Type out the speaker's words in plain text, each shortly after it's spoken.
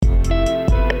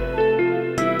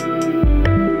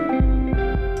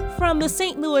the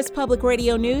St. Louis Public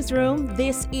Radio Newsroom,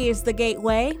 this is The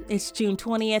Gateway. It's June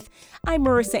 20th. I'm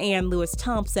Marissa Ann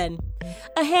Lewis-Thompson.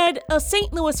 Ahead, a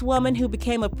St. Louis woman who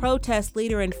became a protest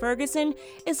leader in Ferguson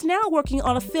is now working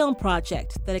on a film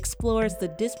project that explores the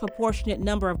disproportionate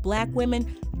number of Black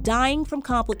women dying from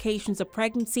complications of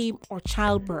pregnancy or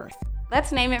childbirth.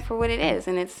 Let's name it for what it is,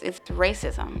 and it's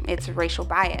racism. It's racial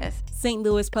bias. St.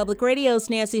 Louis Public Radio's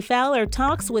Nancy Fowler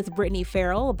talks with Brittany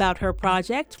Ferrell about her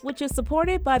project, which is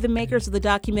supported by the makers of the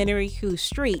documentary Whose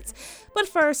Streets. But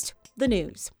first, the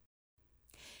news.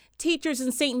 Teachers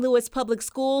in St. Louis public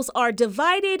schools are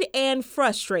divided and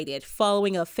frustrated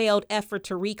following a failed effort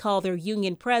to recall their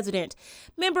union president.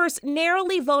 Members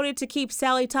narrowly voted to keep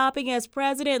Sally Topping as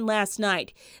president last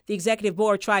night. The executive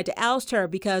board tried to oust her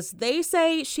because they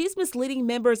say she's misleading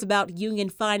members about union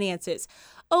finances.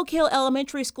 Oak Hill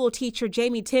Elementary School teacher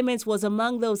Jamie Timmons was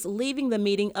among those leaving the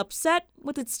meeting upset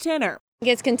with its tenor. It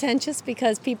gets contentious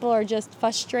because people are just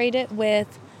frustrated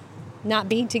with not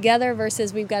being together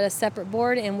versus we've got a separate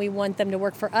board and we want them to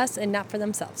work for us and not for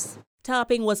themselves.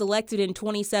 Topping was elected in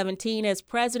 2017 as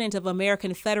president of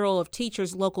American Federal of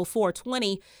Teachers Local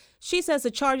 420. She says the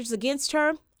charges against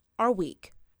her are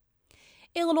weak.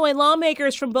 Illinois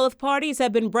lawmakers from both parties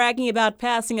have been bragging about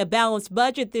passing a balanced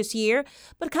budget this year,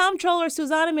 but Comptroller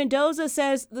Susana Mendoza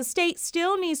says the state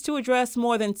still needs to address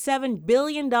more than $7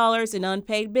 billion in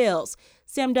unpaid bills.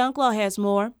 Sam Dunklaw has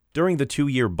more. During the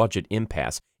two-year budget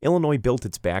impasse, Illinois built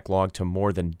its backlog to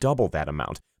more than double that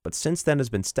amount, but since then has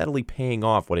been steadily paying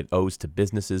off what it owes to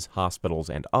businesses, hospitals,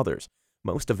 and others.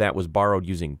 Most of that was borrowed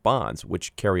using bonds,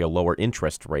 which carry a lower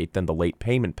interest rate than the late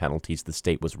payment penalties the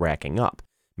state was racking up.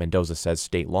 Mendoza says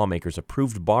state lawmakers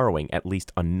approved borrowing at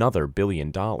least another $1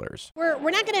 billion.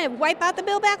 We're not going to wipe out the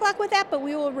bill backlog with that, but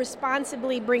we will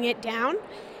responsibly bring it down.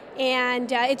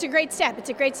 And it's a great step. It's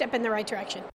a great step in the right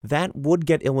direction. That would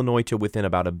get Illinois to within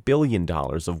about $1 billion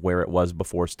of where it was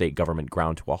before state government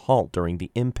ground to a halt during the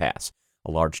impasse.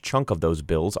 A large chunk of those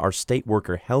bills are state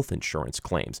worker health insurance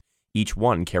claims. Each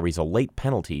one carries a late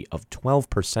penalty of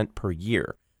 12% per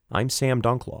year. I'm Sam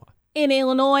Dunklaw. In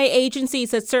Illinois,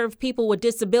 agencies that serve people with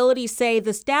disabilities say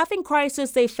the staffing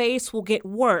crisis they face will get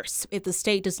worse if the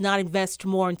state does not invest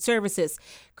more in services.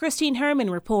 Christine Herman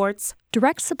reports.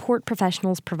 Direct support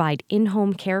professionals provide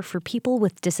in-home care for people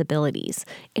with disabilities.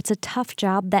 It's a tough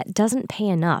job that doesn't pay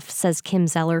enough, says Kim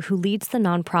Zeller, who leads the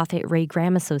nonprofit Ray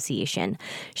Graham Association.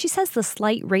 She says the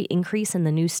slight rate increase in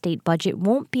the new state budget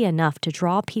won't be enough to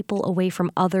draw people away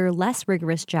from other, less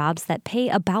rigorous jobs that pay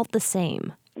about the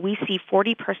same. We see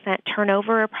 40%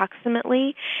 turnover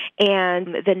approximately,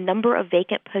 and the number of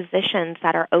vacant positions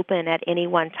that are open at any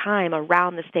one time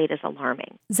around the state is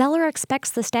alarming. Zeller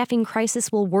expects the staffing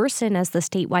crisis will worsen as the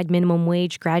statewide minimum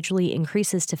wage gradually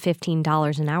increases to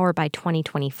 $15 an hour by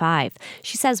 2025.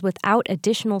 She says without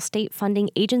additional state funding,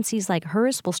 agencies like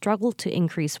hers will struggle to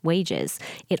increase wages.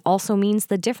 It also means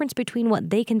the difference between what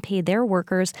they can pay their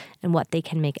workers and what they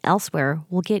can make elsewhere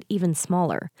will get even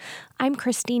smaller. I'm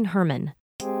Christine Herman.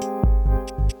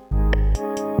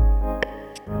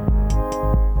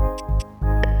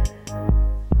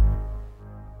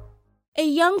 A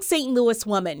young St. Louis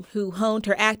woman who honed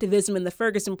her activism in the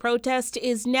Ferguson protest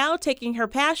is now taking her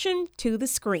passion to the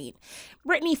screen.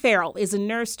 Brittany Ferrell is a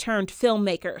nurse turned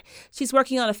filmmaker. She's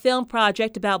working on a film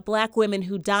project about Black women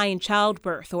who die in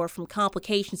childbirth or from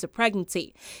complications of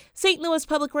pregnancy. St. Louis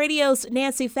Public Radio's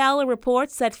Nancy Fowler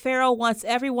reports that Ferrell wants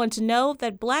everyone to know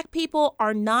that Black people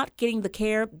are not getting the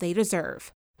care they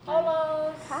deserve.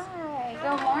 Hello. Hi.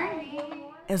 Good morning.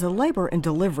 As a labor and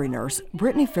delivery nurse,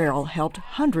 Brittany Ferrell helped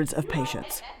hundreds of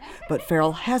patients. But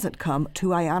Ferrell hasn't come to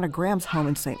Ayanna Graham's home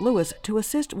in St. Louis to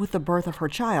assist with the birth of her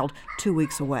child 2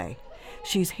 weeks away.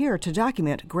 She's here to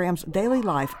document Graham's daily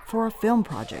life for a film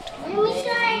project.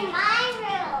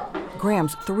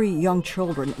 Graham's 3 young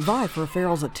children vie for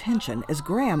Ferrell's attention as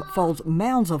Graham folds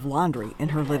mounds of laundry in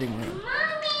her living room.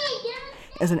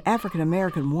 As an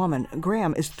African-American woman,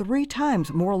 Graham is 3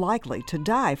 times more likely to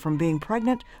die from being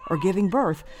pregnant or giving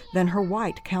birth than her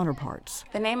white counterparts.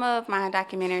 The name of my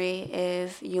documentary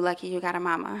is You Lucky You Got a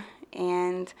Mama.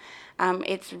 And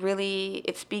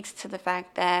it speaks to the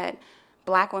fact that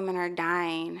Black women are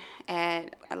dying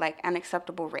at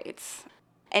unacceptable rates.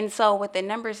 And so with the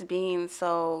numbers being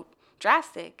so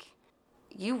drastic,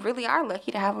 you really are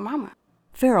lucky to have a mama.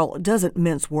 Ferrell doesn't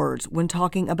mince words when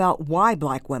talking about why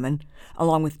Black women,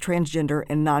 along with transgender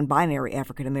and non-binary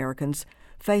African Americans,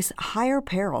 face higher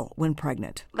peril when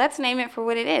pregnant. Let's name it for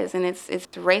what it is, and it's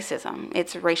racism.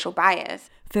 It's racial bias.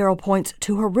 Ferrell points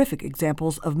to horrific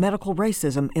examples of medical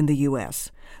racism in the U.S.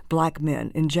 Black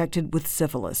men injected with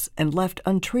syphilis and left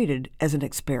untreated as an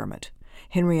experiment.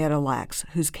 Henrietta Lacks,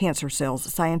 whose cancer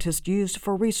cells scientists used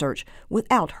for research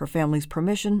without her family's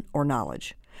permission or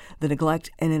knowledge. The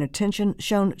neglect and inattention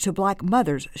shown to black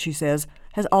mothers, she says,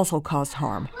 has also caused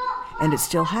harm. And it's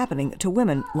still happening to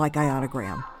women like Ayanna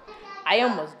Graham. I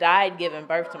almost died giving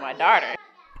birth to my daughter.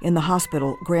 In the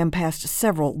hospital, Graham passed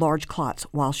several large clots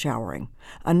while showering.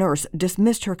 A nurse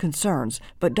dismissed her concerns,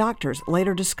 but doctors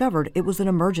later discovered it was an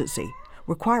emergency,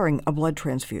 requiring a blood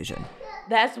transfusion.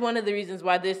 That's one of the reasons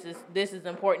why this is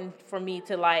important for me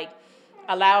to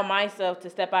allow myself to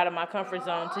step out of my comfort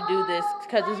zone to do this,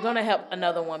 because it's going to help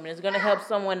another woman. It's going to help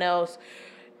someone else,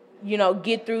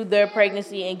 get through their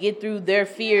pregnancy and get through their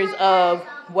fears of,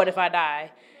 what if I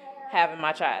die having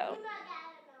my child?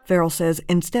 Ferrell says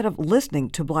instead of listening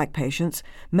to black patients,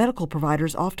 medical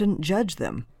providers often judge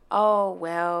them. Oh,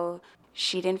 well,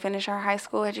 she didn't finish her high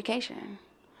school education,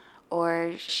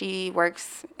 or she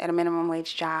works at a minimum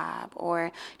wage job,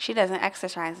 or she doesn't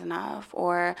exercise enough,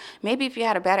 or maybe if you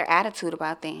had a better attitude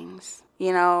about things,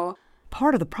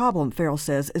 Part of the problem, Ferrell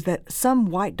says, is that some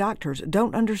white doctors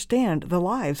don't understand the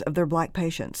lives of their black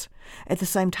patients. At the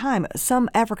same time, some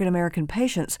African-American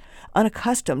patients,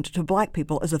 unaccustomed to black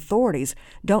people as authorities,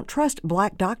 don't trust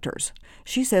black doctors.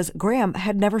 She says Graham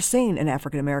had never seen an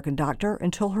African-American doctor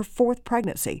until her 4th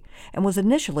pregnancy and was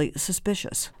initially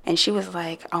suspicious. And she was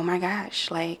like, oh my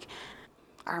gosh,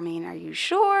 are you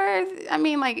sure?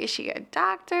 Is she a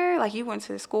doctor? You went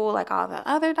to school like all the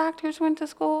other doctors went to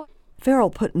school? Ferrell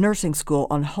put nursing school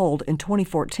on hold in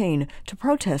 2014 to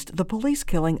protest the police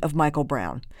killing of Michael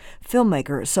Brown.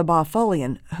 Filmmaker Sabah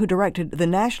Folian, who directed the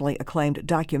nationally acclaimed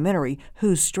documentary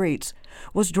Whose Streets,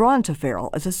 was drawn to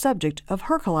Ferrell as a subject of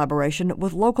her collaboration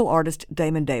with local artist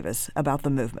Damon Davis about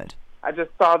the movement. I just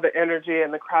saw the energy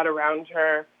and the crowd around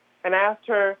her, and I asked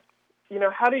her,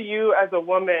 how do you as a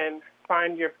woman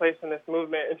find your place in this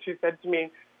movement? And she said to me,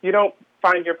 you don't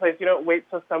find your place. You don't wait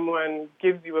till someone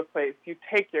gives you a place. You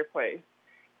take your place.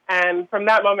 And from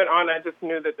that moment on, I just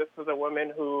knew that this was a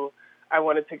woman who I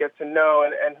wanted to get to know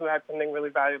and who had something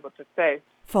really valuable to say.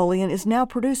 Folian is now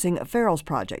producing Ferrell's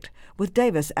project, with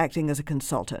Davis acting as a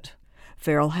consultant.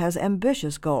 Ferrell has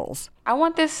ambitious goals. I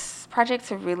want this project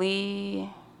to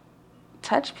really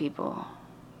touch people,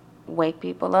 wake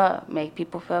people up, make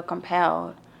people feel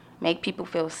compelled, make people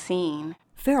feel seen.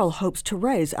 Ferrell hopes to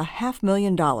raise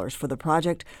 $500,000 for the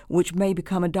project, which may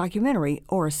become a documentary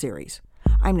or a series.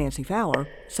 I'm Nancy Fowler,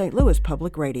 St. Louis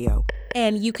Public Radio.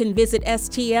 And you can visit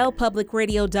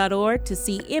stlpublicradio.org to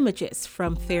see images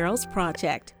from Ferrell's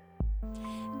project.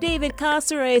 David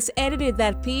Caceres edited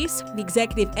that piece. The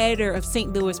executive editor of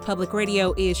St. Louis Public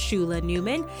Radio is Shula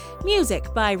Newman.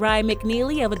 Music by Ryan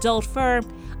McNeely of Adult Fur.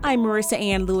 I'm Marissa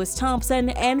Ann Lewis-Thompson,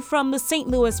 and from the St.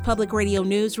 Louis Public Radio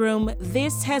newsroom,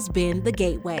 this has been The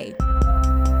Gateway.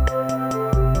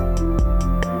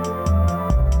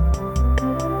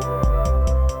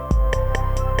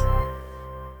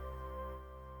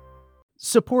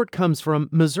 Support comes from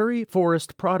Missouri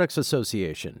Forest Products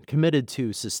Association, committed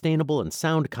to sustainable and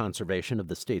sound conservation of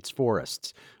the state's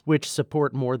forests, which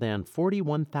support more than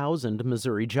 41,000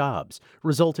 Missouri jobs,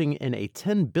 resulting in a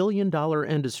 $10 billion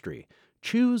industry.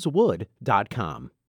 ChooseWood.com.